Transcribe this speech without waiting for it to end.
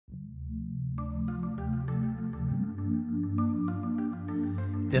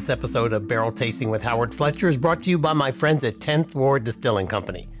This episode of Barrel Tasting with Howard Fletcher is brought to you by my friends at 10th Ward Distilling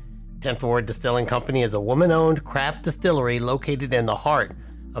Company. 10th Ward Distilling Company is a woman-owned craft distillery located in the heart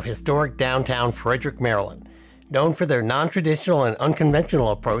of historic downtown Frederick, Maryland. Known for their non-traditional and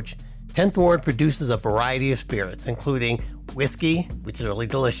unconventional approach, 10th Ward produces a variety of spirits, including whiskey, which is really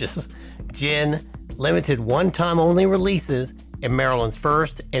delicious, gin, limited one-time only releases, and Maryland's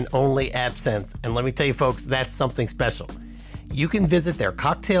first and only absinthe. And let me tell you folks, that's something special. You can visit their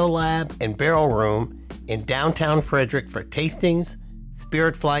cocktail lab and barrel room in downtown Frederick for tastings,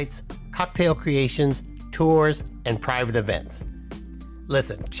 spirit flights, cocktail creations, tours, and private events.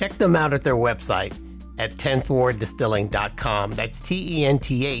 Listen, check them out at their website at 10thwarddistilling.com. That's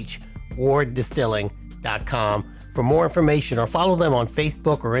TENTH warddistilling.com for more information, or follow them on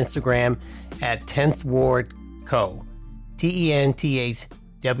Facebook or Instagram at 10th Ward Co.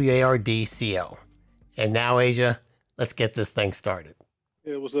 TENTHWARDCO. And now, Asia, let's get this thing started.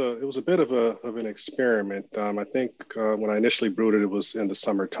 It was a bit of an experiment. I think when I initially brewed it, it was in the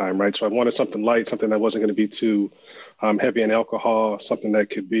summertime, right? So I wanted something light, something that wasn't going to be too heavy in alcohol, something that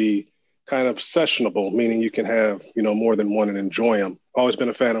could be kind of sessionable, meaning you can have, more than one and enjoy them. Always been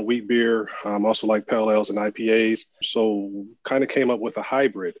a fan of wheat beer. Also like pale ales and IPAs. So kind of came up with a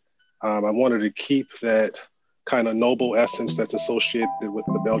hybrid. I wanted to keep that kind of noble essence that's associated with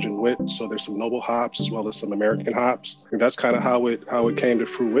the Belgian wit. So there's some noble hops as well as some American hops. And that's kind of how it came to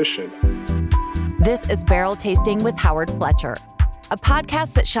fruition. This is Barrel Tasting with Howard Fletcher, a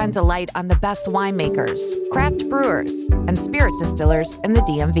podcast that shines a light on the best winemakers, craft brewers, and spirit distillers in the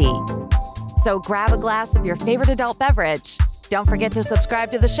DMV. So grab a glass of your favorite adult beverage. Don't forget to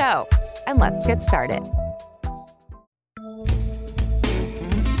subscribe to the show, and let's get started.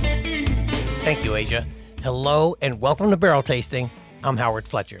 Thank you, Asia. Hello and welcome to Barrel Tasting. I'm Howard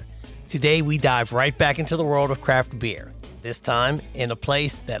Fletcher. Today we dive right back into the world of craft beer, this time in a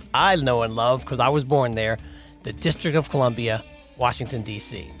place that I know and love because I was born there, the District of Columbia, Washington,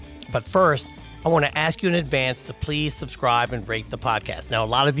 D.C. But first, I want to ask you in advance to please subscribe and rate the podcast. Now, a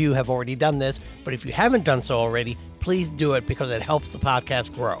lot of you have already done this, but if you haven't done so already, please do it because it helps the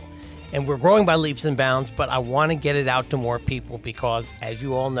podcast grow. And we're growing by leaps and bounds, but I want to get it out to more people because, as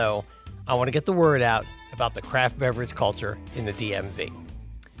you all know, I want to get the word out about the craft beverage culture in the DMV.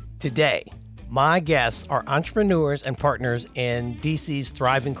 Today, my guests are entrepreneurs and partners in DC's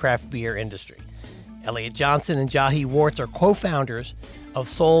thriving craft beer industry. Elliot Johnson and Jahi Warts are co-founders of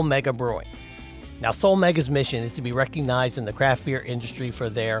Sol Mega Brewing. Now, Sol Mega's mission is to be recognized in the craft beer industry for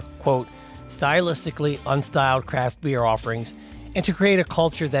their, quote, stylistically unstyled craft beer offerings and to create a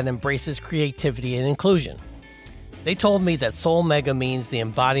culture that embraces creativity and inclusion. They told me that Sol Mega means the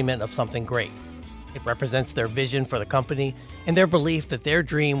embodiment of something great. It represents their vision for the company and their belief that their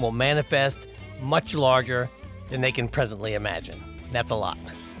dream will manifest much larger than they can presently imagine. That's a lot.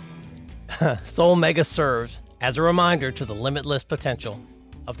 Sol Mega serves as a reminder to the limitless potential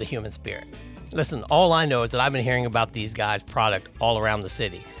of the human spirit. Listen, all I know is that I've been hearing about these guys' product all around the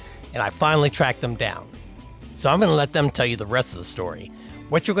city, and I finally tracked them down. So I'm going to let them tell you the rest of the story.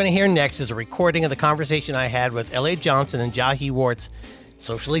 What you're going to hear next is a recording of the conversation I had with Elliot Johnson and Jahi Warts,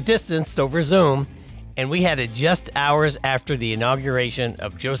 socially distanced over Zoom, and we had it just hours after the inauguration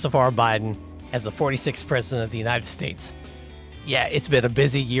of Joseph R. Biden as the 46th president of the United States. Yeah, it's been a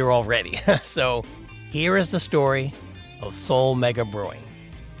busy year already. So here is the story of Sol Mega Brewing.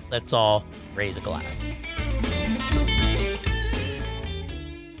 Let's all raise a glass.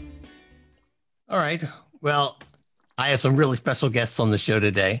 All right. Well, I have some really special guests on the show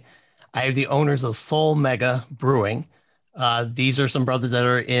today. I have the owners of Sol Mega Brewing. These are some brothers that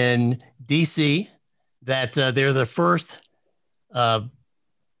are in DC. That they're the first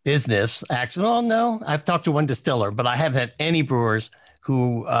business, actually. Well, no, I've talked to one distiller, but I haven't had any brewers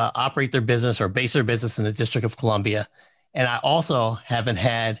who operate their business or base their business in the District of Columbia. And I also haven't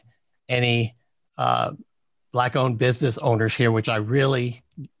had any Black-owned business owners here, which I really,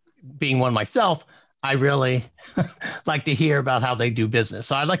 being one myself, I really like to hear about how they do business.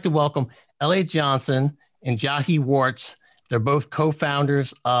 So I'd like to welcome Elliot Johnson and Jahi Warts. They're both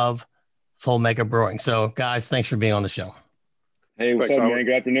co-founders of Sol Mega Brewing. So, guys, thanks for being on the show. Hey, what's up, man?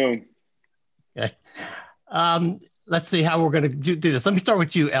 Good afternoon. Okay. Let's see how we're going to do this. Let me start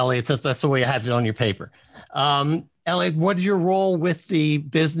with you, Elliot, since that's the way I have it on your paper. Elliot, what is your role with the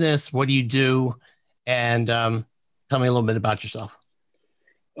business? What do you do? And tell me a little bit about yourself.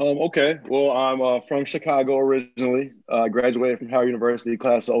 Okay. Well, I'm from Chicago originally. Graduated from Howard University,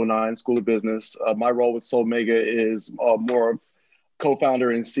 class of 09, School of Business. My role with Sol Mega is more co-founder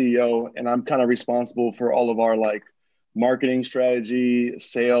and CEO, and I'm kind of responsible for all of our marketing strategy,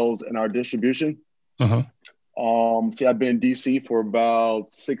 sales, and our distribution. See, I've been in DC for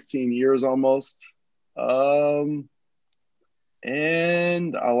about 16 years almost.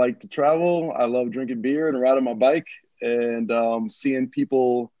 And I like to travel. I love drinking beer and riding my bike and seeing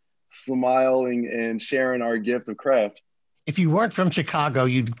people smiling and sharing our gift of craft. If you weren't from Chicago,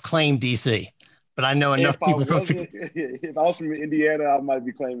 you'd claim DC. But I know enough people from Chicago. If I was from Indiana, I might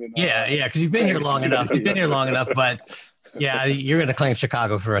be claiming. Yeah, because you've been here long enough. You've been here long enough, but yeah, you're going to claim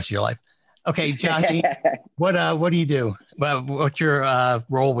Chicago for the rest of your life. Okay, Johnny, what do you do? Well, what's your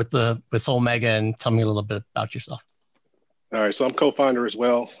role with Soul Mega, and tell me a little bit about yourself. All right, so I'm co-founder as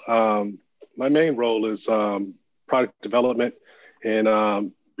well. My main role is product development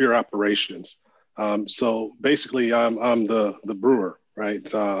and beer operations. So basically, I'm the brewer, right?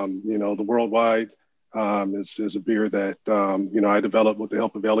 The Worldwide is a beer that I developed with the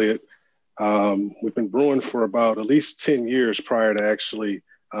help of Elliot. We've been brewing for about at least 10 years prior to actually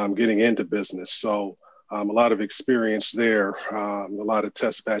getting into business. So a lot of experience there, a lot of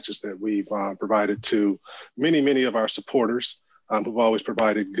test batches that we've provided to many of our supporters who've always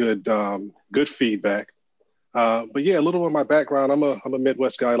provided good feedback. But yeah, a little of my background, I'm a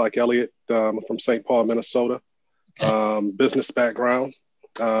Midwest guy like Elliot. I'm from St. Paul, Minnesota, business background.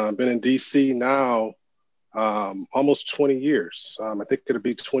 Been in DC now almost 20 years. I think it'll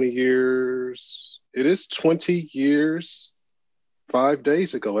be 20 years. It is 20 years. 5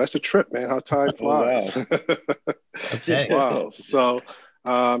 days ago. That's a trip, man. How time flies. Oh, wow. Okay. Wow. So,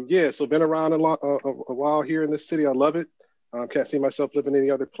 so been around a while here in this city. I love it. Can't see myself living any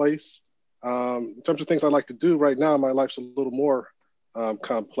other place. In terms of things I like to do right now, my life's a little more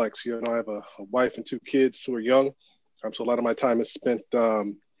complex. I have a wife and 2 kids who are young. So a lot of my time is spent,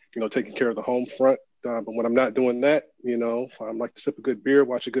 taking care of the home front. But when I'm not doing that, I like to sip a good beer,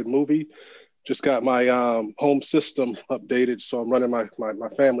 watch a good movie. Just got my home system updated, so I'm running my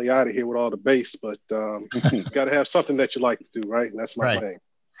family out of here with all the bass. But got to have something that you like to do, right? And that's my thing.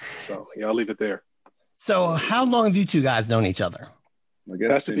 So yeah, I'll leave it there. So how long have you two guys known each other? I guess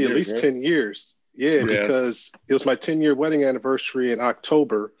it has to be at least 10 years. Yeah, because it was my 10-year wedding anniversary in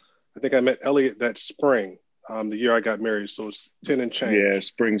October. I think I met Elliot that spring, the year I got married. So it's 10 and change. Yeah,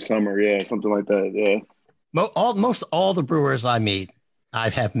 spring, summer. Yeah, something like that. Yeah. Most all the brewers I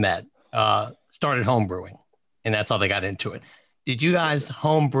have met. Started home brewing, and that's how they got into it. Did you guys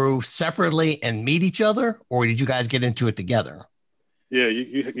home brew separately and meet each other, or did you guys get into it together? Yeah,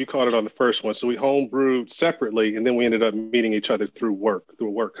 you caught it on the first one. So we home brewed separately, and then we ended up meeting each other through a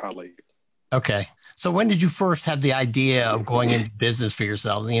work colleague. Okay. So when did you first have the idea of going into business for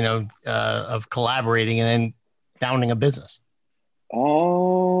yourself, of collaborating and then founding a business? I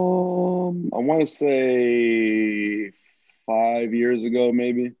want to say 5 years ago,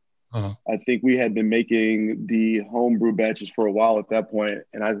 maybe. Uh-huh. I think we had been making the homebrew batches for a while at that point,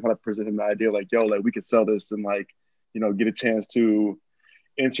 and I kind of presented him the idea like, "Yo, like we could sell this and get a chance to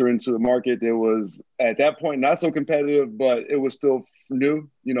enter into the market." That was at that point not so competitive, but it was still new.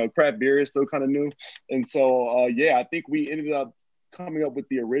 Craft beer is still kind of new, and so I think we ended up coming up with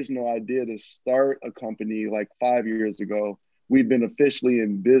the original idea to start a company like 5 years ago. We've been officially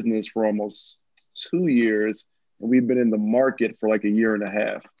in business for almost 2 years, and we've been in the market for like a year and a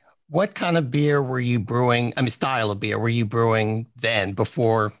half. What kind of beer were you brewing? style of beer were you brewing then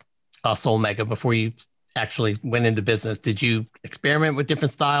before Soul Mega, before you actually went into business? Did you experiment with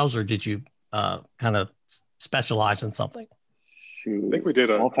different styles, or did you kind of specialize in something? Shoot. I think we did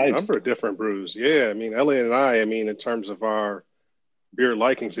a number of different brews. Yeah, Elliot and I, in terms of our beer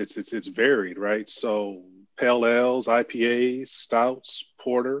likings, it's varied, right? So pale ales, IPAs, stouts,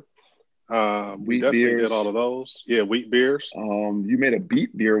 porter. We definitely beers. Did all of those. Yeah, wheat beers. You made a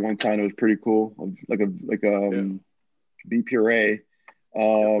beet beer one time. It was pretty cool, like a beet puree.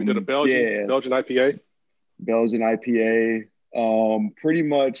 We did a Belgian IPA. Belgian IPA. Pretty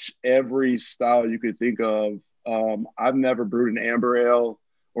much every style you could think of. I've never brewed an amber ale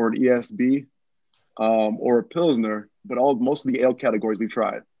or an ESB or a Pilsner, but most of the ale categories we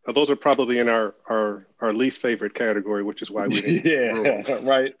tried. Those are probably in our least favorite category, which is why we didn't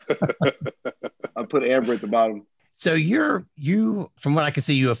right. I put amber at the bottom. So you, from what I can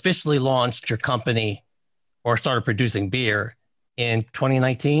see, you officially launched your company or started producing beer in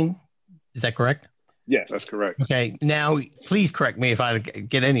 2019. Is that correct? Yes, that's correct. Okay. Now, please correct me if I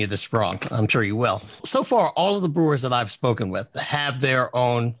get any of this wrong. I'm sure you will. So far, all of the brewers that I've spoken with have their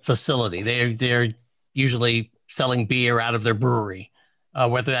own facility. They're usually selling beer out of their brewery.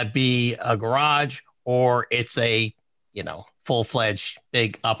 Whether that be a garage or it's a, full-fledged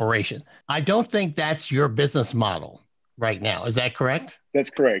big operation. I don't think that's your business model right now. Is that correct? That's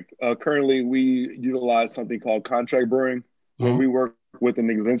correct. Currently, we utilize something called contract brewing, where we work with an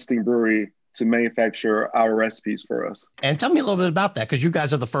existing brewery to manufacture our recipes for us. And tell me a little bit about that, because you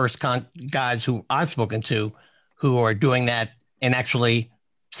guys are the first guys who I've spoken to who are doing that and actually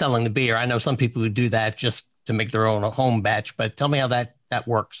selling the beer. I know some people who do that just to make their own home batch, but tell me how that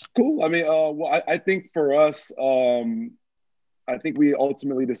works. Cool. I mean, I think for us, I think we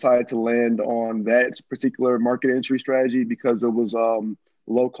ultimately decided to land on that particular market entry strategy because it was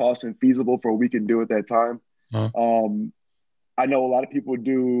low cost and feasible for what we could do at that time. I know a lot of people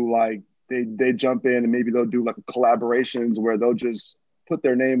do like they jump in and maybe they'll do like collaborations where they'll just put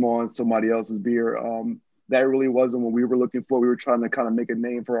their name on somebody else's beer. That really wasn't what we were looking for. We were trying to kind of make a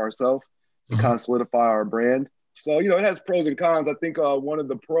name for ourselves and kind of solidify our brand. So, it has pros and cons. I think one of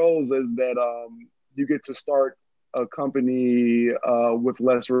the pros is that you get to start a company with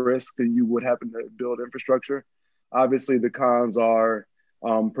less risk than you would happen to build infrastructure. Obviously, the cons are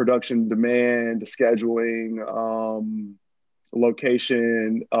production demand, scheduling,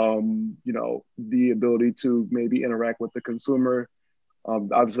 location, the ability to maybe interact with the consumer.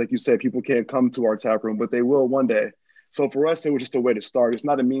 Obviously, like you said, people can't come to our tap room, but they will one day. So for us, it was just a way to start. It's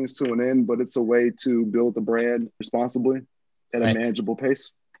not a means to an end, but it's a way to build the brand responsibly at a manageable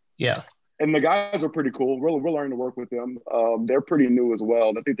pace. Yeah. And the guys are pretty cool. We're learning to work with them. They're pretty new as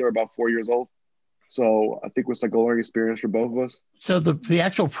well. I think they're about 4 years old. So I think it was like a learning experience for both of us. So the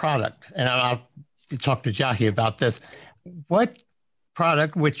actual product, and I'll talk to Jahi about this. What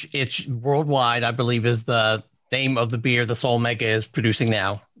product, which it's worldwide, I believe is the name of the beer the Sol Mega is producing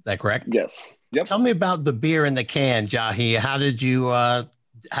now. Is that correct? Yes. Yep. Tell me about the beer in the can, Jahi. How did you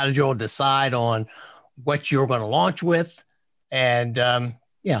all decide on what you were going to launch with? And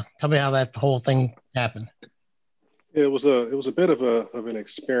tell me how that whole thing happened. It was a bit of an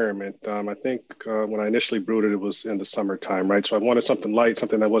experiment. I think when I initially brewed it, it was in the summertime, right? So I wanted something light,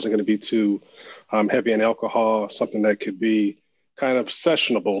 something that wasn't going to be too heavy in alcohol, something that could be kind of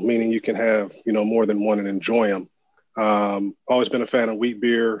sessionable, meaning you can have, more than one and enjoy them. Always been a fan of wheat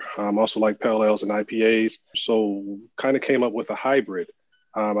beer. Also like pale ales and IPAs. So kind of came up with a hybrid.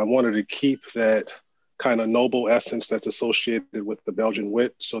 I wanted to keep that kind of noble essence that's associated with the Belgian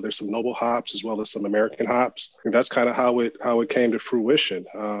wit. So there's some noble hops as well as some American hops. And that's kind of how it came to fruition.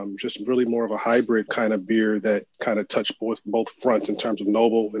 Just really more of a hybrid kind of beer that kind of touched both fronts in terms of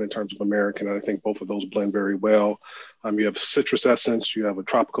noble and in terms of American. And I think both of those blend very well. You have citrus essence, you have a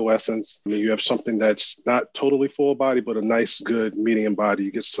tropical essence. I mean, you have something that's not totally full body, but a nice, good medium body.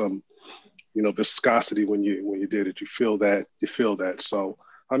 You get some, viscosity when you did it. You feel that. So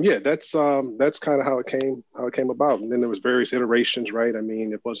that's kind of how it came about. And then there was various iterations, right? I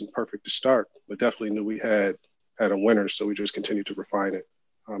mean, it wasn't perfect to start, but definitely knew we had a winner. So we just continued to refine it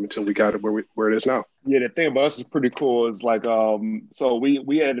until we got it where it is now. Yeah, the thing about us is pretty cool. Is like, so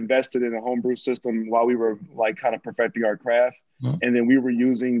we had invested in a homebrew system while we were like kind of perfecting our craft. Mm-hmm. And then we were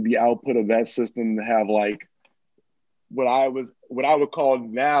using the output of that system to have like what I would call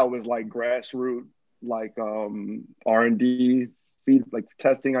now is like grassroots, like R&D feed, like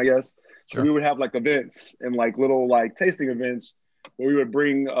testing, I guess. Sure. So we would have like events and like little like tasting events where we would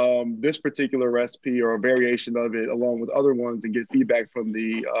bring this particular recipe or a variation of it along with other ones and get feedback from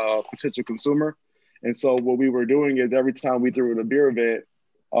the potential consumer. And so what we were doing is every time we threw in a beer event,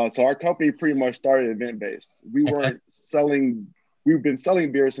 so our company pretty much started event-based. We weren't we've been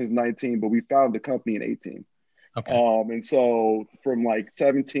selling beer since 19, but we founded the company in 18. Okay. And so from like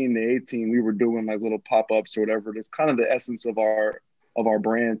 17 to 18, we were doing like little pop-ups or whatever. That's kind of the essence of our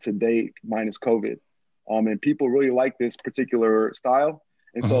brand to date, minus COVID. And people really like this particular style.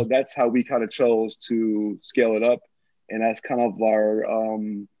 And so that's how we kind of chose to scale it up. And that's kind of our,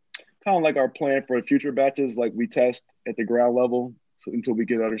 our plan for future batches. Like we test at the ground level until we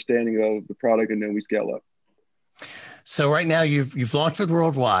get an understanding of the product and then we scale up. So right now you've launched with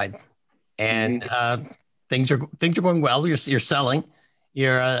worldwide and things are going well. You're selling,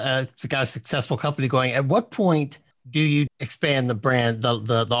 you're got a successful company going. At what point do you expand the brand,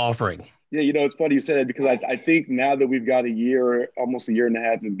 the offering? Yeah, it's funny you said it because I think now that we've got almost a year and a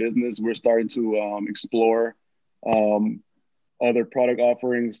half in business, we're starting to explore other product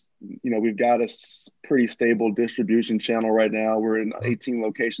offerings. We've got a pretty stable distribution channel right now. We're in 18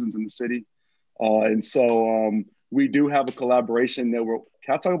 locations in the city. And so we do have a collaboration that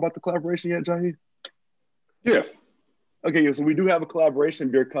can I talk about the collaboration yet, Jahi? Yeah. Okay, so we do have a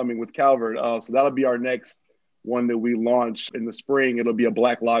collaboration beer coming with Calvert. So that'll be our next one that we launch in the spring. It'll be a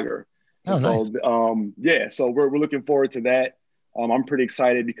black lager. Oh, nice. So we're looking forward to that. I'm pretty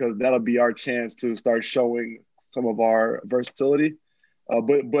excited because that'll be our chance to start showing some of our versatility.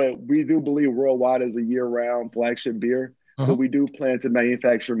 But we do believe worldwide is a year-round flagship beer. But we do plan to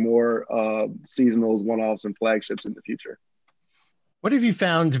manufacture more seasonals, one-offs, and flagships in the future. What have you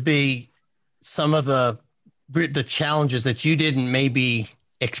found to be some of the challenges that you didn't maybe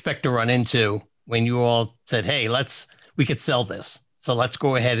expect to run into when you all said, hey, we could sell this. So let's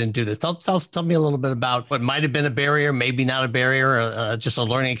go ahead and do this. Tell me a little bit about what might have been a barrier, maybe not a barrier, just a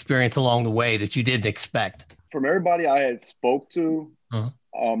learning experience along the way that you didn't expect. From everybody I had spoke to,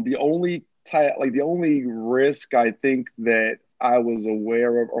 the only risk I think that I was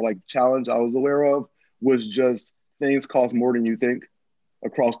aware of, or like challenge I was aware of, was just things cost more than you think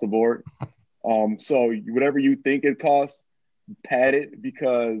across the board. So whatever you think it costs, pad it,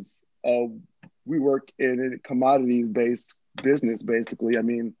 because we work in a commodities-based business, basically. I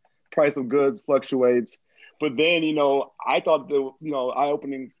mean, price of goods fluctuates. But then, I thought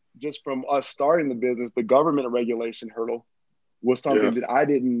eye-opening just from us starting the business, the government regulation hurdle was something that I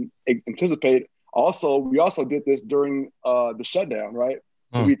didn't anticipate. Also, we also did this during the shutdown, right?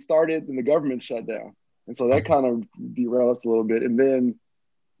 So we'd started and the government shut down. And so that kind of derailed us a little bit. And then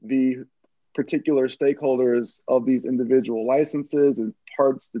the particular stakeholders of these individual licenses and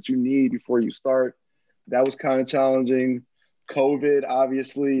parts that you need before you start, that was kind of challenging. COVID,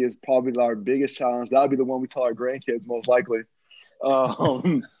 obviously, is probably our biggest challenge. That'll be the one we tell our grandkids most likely.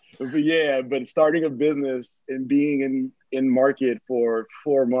 But starting a business and being in market for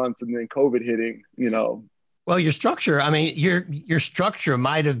 4 months and then COVID hitting, Well, your structure, I mean, your structure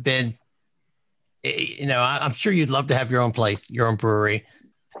might have been, I'm sure you'd love to have your own place, your own brewery.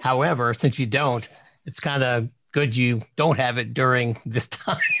 However, since you don't, it's kind of good you don't have it during this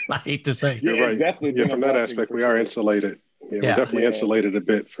time. I hate to say. You're right. Definitely. From that aspect, we are insulated. We're definitely insulated a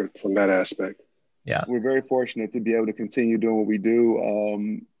bit from that aspect. Yeah. We're very fortunate to be able to continue doing what we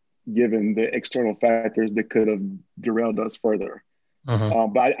do, given the external factors that could have derailed us further.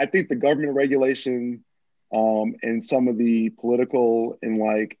 But I think the government regulation and some of the political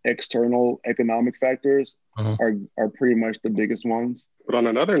and external economic factors are pretty much the biggest ones. But on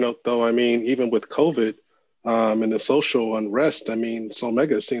another note, though, I mean, even with COVID and the social unrest, I mean,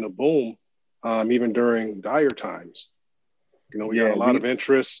 Solmega has seen a boom even during dire times. We got a lot of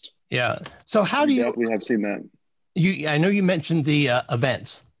interest. Yeah. So how do you definitely have seen that? I know you mentioned the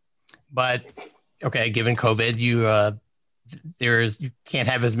events, but okay, given COVID, you can't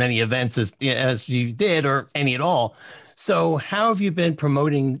have as many events as you did or any at all. So how have you been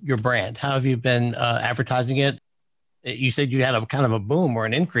promoting your brand? How have you been advertising it? You said you had a kind of a boom or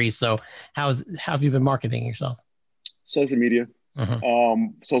an increase. So how have you been marketing yourself? Social media.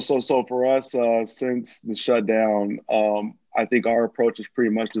 So for us, since the shutdown, I think our approach has pretty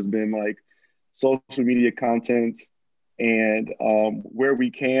much just been social media content and where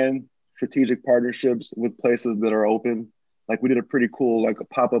we can, strategic partnerships with places that are open. We did a pretty cool a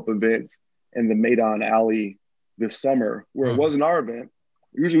pop-up event in the Maidan Alley this summer where it wasn't our event.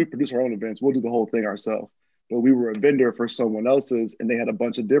 Usually we produce our own events. We'll do the whole thing ourselves. But we were a vendor for someone else's, and they had a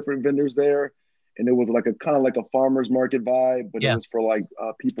bunch of different vendors there. And it was kind of like a farmer's market vibe, but it was for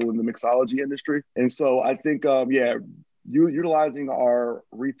people in the mixology industry. And so I think, utilizing our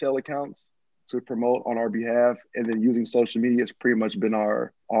retail accounts to promote on our behalf and then using social media has pretty much been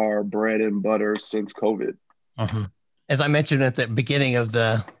our bread and butter since COVID. As I mentioned at the beginning of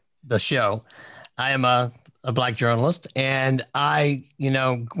the show, I am a Black journalist. And when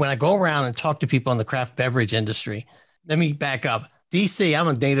I go around and talk to people in the craft beverage industry, let me back up. DC, I'm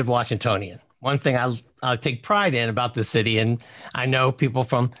a native Washingtonian. One thing I take pride in about the city, and I know people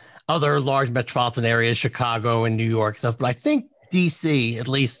from other large metropolitan areas, Chicago and New York stuff, but I think DC, at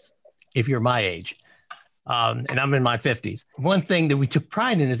least if you're my age, and I'm in my 50s, one thing that we took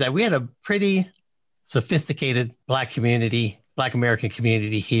pride in is that we had a pretty sophisticated Black American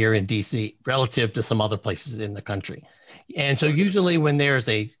community here in DC relative to some other places in the country. And so usually when there's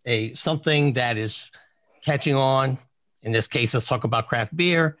a something that is catching on, in this case, let's talk about craft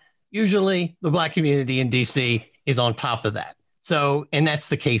beer, usually the Black community in DC is on top of that. So, and that's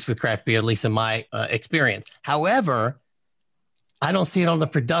the case with craft beer, at least in my experience. However, I don't see it on the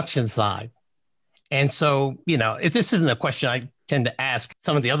production side. And so, if this isn't a question I tend to ask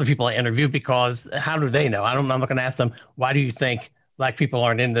some of the other people I interview, because how do they know? I'm not going to ask them, why do you think Black people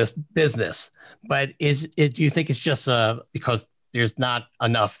aren't in this business? But do you think it's just because there's not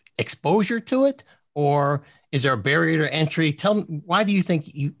enough exposure to it? Or is there a barrier to entry? Tell me, why do you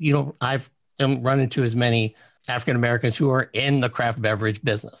think I've run into as many African Americans who are in the craft beverage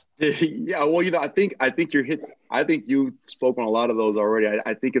business? Yeah, well, I think you spoke on a lot of those already.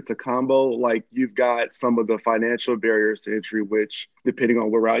 I think it's a combo. You've got some of the financial barriers to entry, which, depending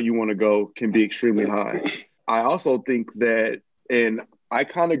on where route you want to go, can be extremely high. I also think that, and I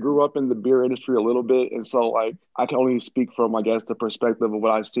kind of grew up in the beer industry a little bit. And so like, I can only speak from, I guess, the perspective of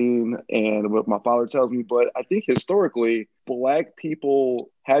what I've seen and what my father tells me. But I think historically, Black people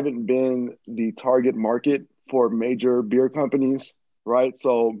haven't been the target market for major beer companies. Right.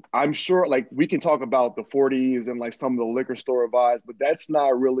 So I'm sure like we can talk about the 40s and like some of the liquor store vibes, but that's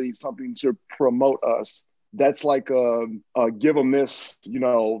not really something to promote us. That's like a give them this, you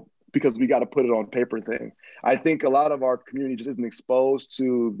know, because we got to put it on paper thing. I think a lot of our community just isn't exposed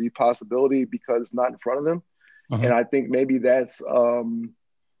to the possibility because it's not in front of them. Uh-huh. And I think maybe that's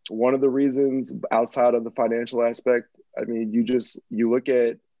one of the reasons outside of the financial aspect. I mean, if you look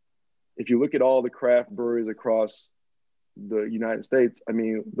at all the craft breweries across the United States, I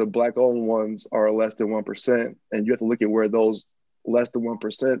mean, the Black owned ones are less than 1%. And you have to look at where those less than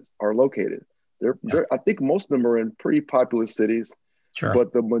 1% are located. I think most of them are in pretty populous cities. Sure.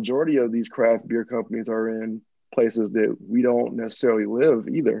 But the majority of these craft beer companies are in places that we don't necessarily live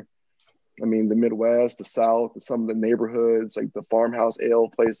either. I mean, the Midwest, the South, some of the neighborhoods, like the farmhouse ale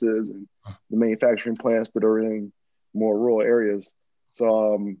places and the manufacturing plants that are in more rural areas.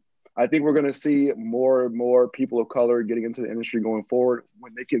 So I think we're going to see more and more people of color getting into the industry going forward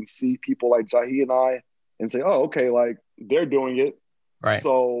when they can see people like Jahi and I and say, oh, okay, like they're doing it. Right.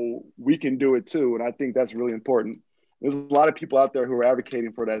 So we can do it too. And I think that's really important. There's a lot of people out there who are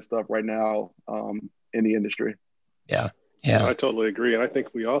advocating for that stuff right now in the industry. Yeah. I totally agree. And I think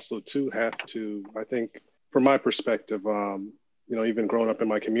we also too have to, I think from my perspective, even growing up in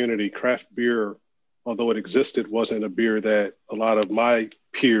my community, craft beer, although it existed, wasn't a beer that a lot of my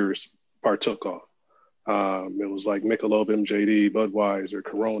peers partook of. It was like Michelob, MJD, Budweiser,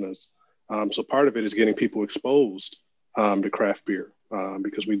 Coronas. So part of it is getting people exposed to craft beer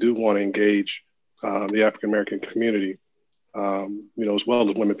because we do want to engage the African-American community, as well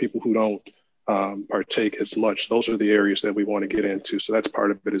as women, people who don't partake as much. Those are the areas that we want to get into. So that's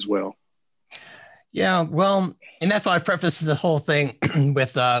part of it as well. Yeah, well, and that's why I prefaced the whole thing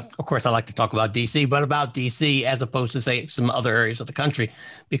with, of course, I like to talk about DC, but about DC as opposed to, say, some other areas of the country,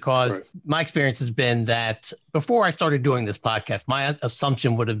 because my experience has been that before I started doing this podcast, my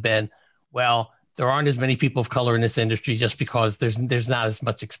assumption would have been, well, there aren't as many people of color in this industry just because there's not as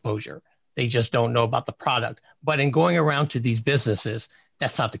much exposure. They just don't know about the product. But in going around to these businesses,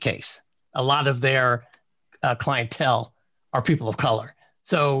 that's not the case. A lot of their clientele are people of color.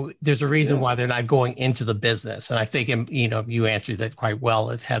 So there's a reason why they're not going into the business. And I think, you answered that quite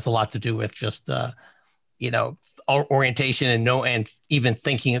well. It has a lot to do with just, orientation and even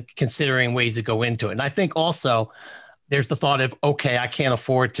thinking, considering ways to go into it. And I think also there's the thought of, okay, I can't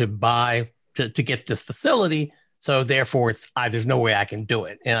afford to buy to get this facility. So therefore there's no way I can do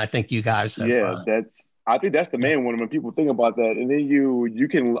it. And I think you guys have, I think that's the main one when people think about that. And then you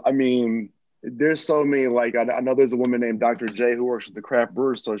can, I mean, there's so many, like, I know there's a woman named Dr. J who works with the Craft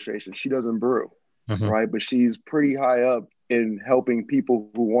Brewers Association. She doesn't brew, right? But she's pretty high up in helping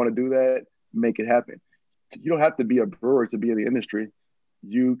people who want to do that make it happen. You don't have to be a brewer to be in the industry.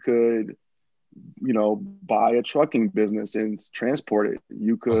 You could, buy a trucking business and transport it.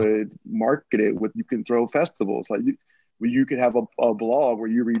 You could market it you can throw festivals. Like you could have a blog where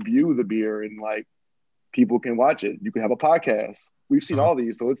you review the beer and like people can watch it. You can have a podcast. We've seen all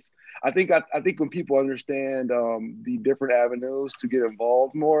these. So I think when people understand the different avenues to get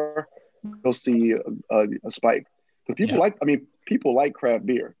involved more, you'll see a spike. Because people like craft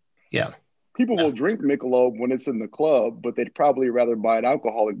beer. Yeah. People will drink Michelob when it's in the club, but they'd probably rather buy an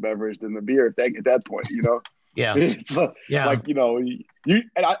alcoholic beverage than the beer at that point, Yeah. It's like,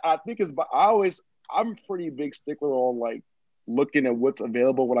 and I think I'm a pretty big stickler on like looking at what's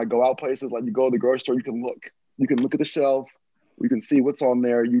available when I go out places. Like you go to the grocery store, you can look at the shelf, you can see what's on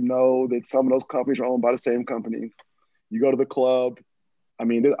there. You know that some of those companies are owned by the same company. You go to the club. I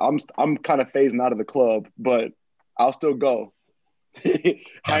mean, I'm kind of phasing out of the club, but I'll still go.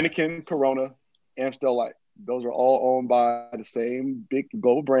 Heineken, Corona, Amstel Light. Those are all owned by the same big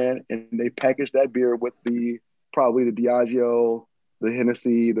gold brand, and they package that beer with probably the Diageo, the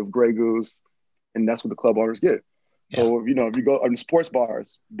Hennessy, the Grey Goose, and that's what the club owners get. So, if you go in sports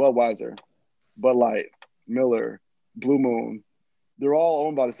bars, Budweiser, Bud Light, Miller, Blue Moon, they're all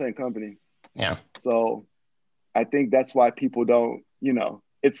owned by the same company. Yeah. So I think that's why people don't,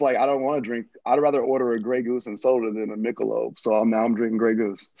 it's like, I don't want to drink. I'd rather order a Grey Goose and soda than a Michelob. So I'm drinking Grey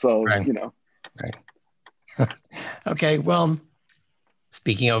Goose. So, Right. Okay. Well,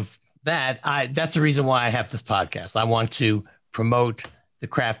 speaking of that, that's the reason why I have this podcast. I want to promote the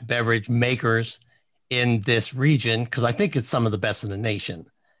craft beverage makers in this region because I think it's some of the best in the nation.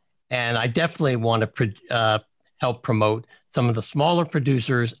 And I definitely want to help promote some of the smaller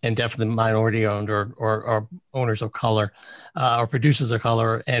producers and definitely minority owned or owners of color or producers of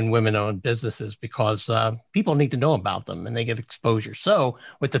color and women owned businesses, because people need to know about them and they get exposure. So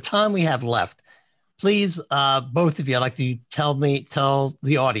with the time we have left, please, both of you, I'd like to tell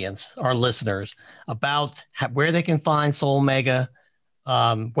the audience, our listeners, about where they can find Soul Mega,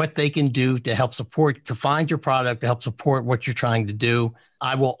 what they can do to help support, to find your product, to help support what you're trying to do.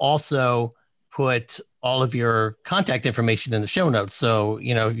 I will also put all of your contact information in the show notes. So,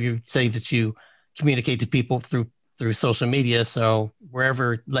 you say that you communicate to people through social media. So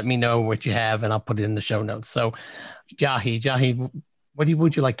wherever, let me know what you have and I'll put it in the show notes. So Jahi, what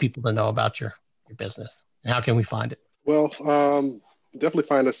would you like people to know about your business? And how can we find it? Well, definitely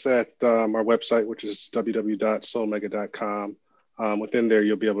find us at our website, which is www.soulmega.com. Within there,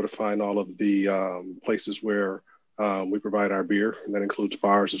 you'll be able to find all of the places where we provide our beer, and that includes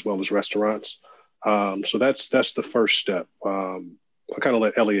bars as well as restaurants. So that's the first step. I'll kind of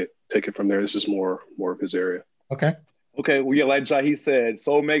let Elliot take it from there. This is more of his area. Okay. Well, yeah, like Jahi said,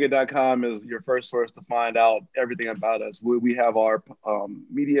 soulmega.com is your first source to find out everything about us. We have our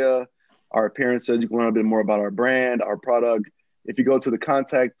media, our appearances. You can learn a bit more about our brand, our product. If you go to the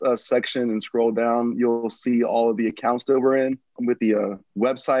contact us section and scroll down, you'll see all of the accounts that we're in with the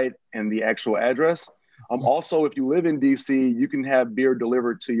website and the actual address. Also, if you live in DC, you can have beer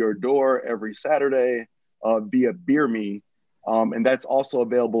delivered to your door every Saturday via Beer Me. And that's also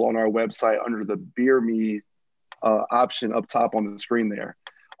available on our website under the Beer Me option up top on the screen there.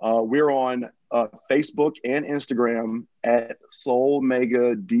 We're on Facebook and Instagram at Soul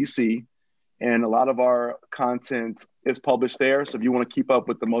Mega DC. And a lot of our content is published there. So if you want to keep up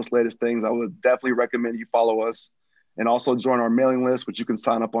with the most latest things, I would definitely recommend you follow us and also join our mailing list, which you can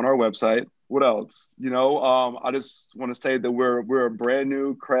sign up on our website. What else? I just want to say that we're a brand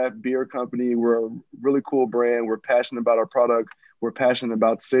new craft beer company. We're a really cool brand. We're passionate about our product. We're passionate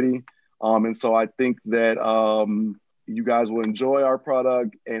about the city. And so I think that you guys will enjoy our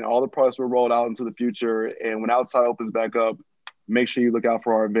product and all the products we're rolled out into the future. And when outside opens back up, make sure you look out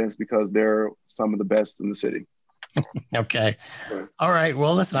for our events because they're some of the best in the city. Okay. All right.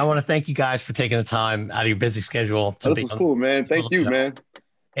 Well, listen, I want to thank you guys for taking the time out of your busy schedule. This was cool, man. Thank you, man.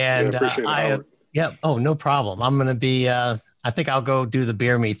 And appreciate it, Howard. Yeah. Oh, no problem. I'm going to be, I think I'll go do the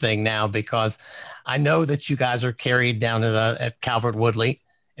Beer Me thing now because I know that you guys are carried down at Calvert Woodley.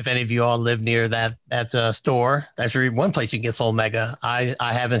 If any of you all live near that store, that's one place you can get Soul Mega. I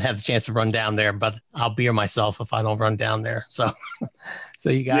haven't had the chance to run down there, but I'll beer myself if I don't run down there. So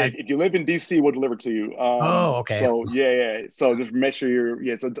you guys. Yeah, if you live in DC, we'll deliver to you. Okay. So yeah. So just make sure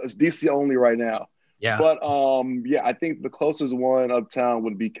so it's DC only right now. Yeah. But I think the closest one uptown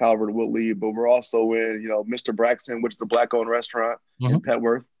would be Calvert Woodley, but we're also in, Mr. Braxton, which is a Black-owned restaurant in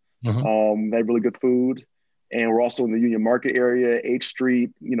Petworth. They have really good food. And we're also in the Union Market area, H Street,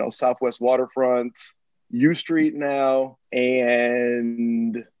 Southwest Waterfront, U Street now,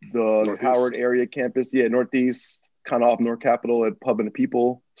 and the Northeast. Howard area campus. Yeah, Northeast, kind of off North Capitol at Pub and the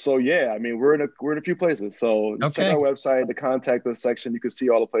People. So yeah, I mean, we're in a few places. So just check our website, the contact us section. You can see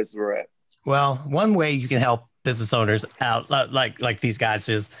all the places we're at. Well, one way you can help business owners out, like these guys,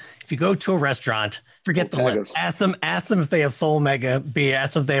 is if you go to a restaurant, forget the list. Ask them if they have Soul Mega beer.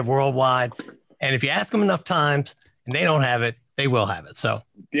 Ask them if they have Worldwide. And if you ask them enough times and they don't have it, they will have it. So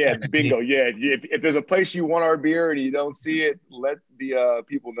yeah, bingo. Yeah, if there's a place you want our beer and you don't see it, let the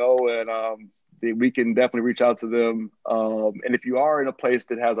people know, and we can definitely reach out to them. And if you are in a place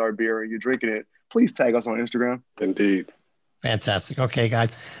that has our beer and you're drinking it, please tag us on Instagram. Indeed. Fantastic. Okay, guys.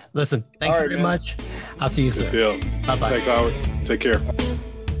 Listen, thank you very much. I'll see you soon. Good deal. Bye-bye. Thanks, Howard. Take care.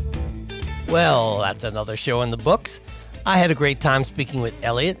 Well, that's another show in the books. I had a great time speaking with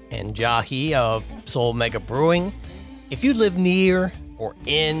Elliot and Jahi of Soul Mega Brewing. If you live near or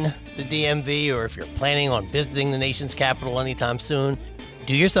in the DMV, or if you're planning on visiting the nation's capital anytime soon,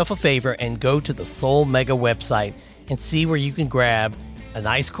 do yourself a favor and go to the Soul Mega website and see where you can grab an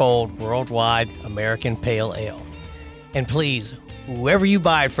ice cold Worldwide American Pale Ale. And please, whoever you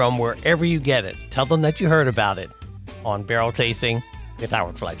buy it from, wherever you get it, tell them that you heard about it on Barrel Tasting with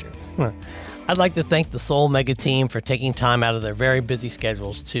Howard Fletcher. I'd like to thank the Soul Mega team for taking time out of their very busy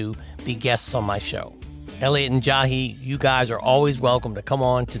schedules to be guests on my show. Elliot and Jahi, you guys are always welcome to come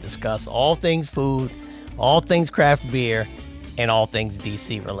on to discuss all things food, all things craft beer, and all things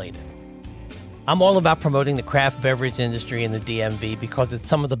DC related. I'm all about promoting the craft beverage industry in the DMV because it's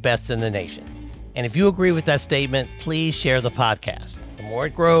some of the best in the nation. And if you agree with that statement, please share the podcast. The more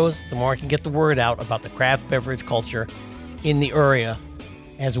it grows, the more I can get the word out about the craft beverage culture in the area,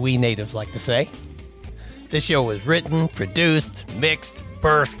 as we natives like to say. This show was written, produced, mixed,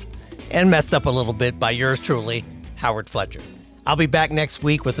 birthed, and messed up a little bit by yours truly, Howard Fletcher. I'll be back next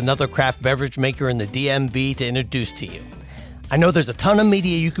week with another craft beverage maker in the DMV to introduce to you. I know there's a ton of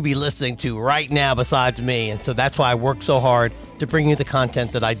media you could be listening to right now besides me, and so that's why I work so hard to bring you the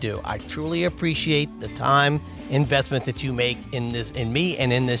content that I do. I truly appreciate the time investment that you make in me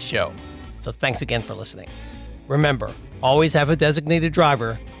and in this show. So thanks again for listening. Remember, always have a designated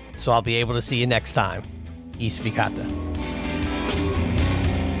driver, so I'll be able to see you next time. East Vicata.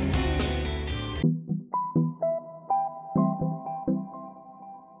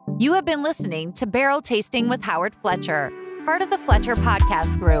 You have been listening to Barrel Tasting with Howard Fletcher, part of the Fletcher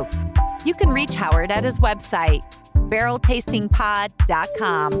Podcast Group. You can reach Howard at his website,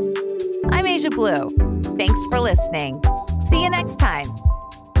 barreltastingpod.com. I'm Asia Blue. Thanks for listening. See you next time.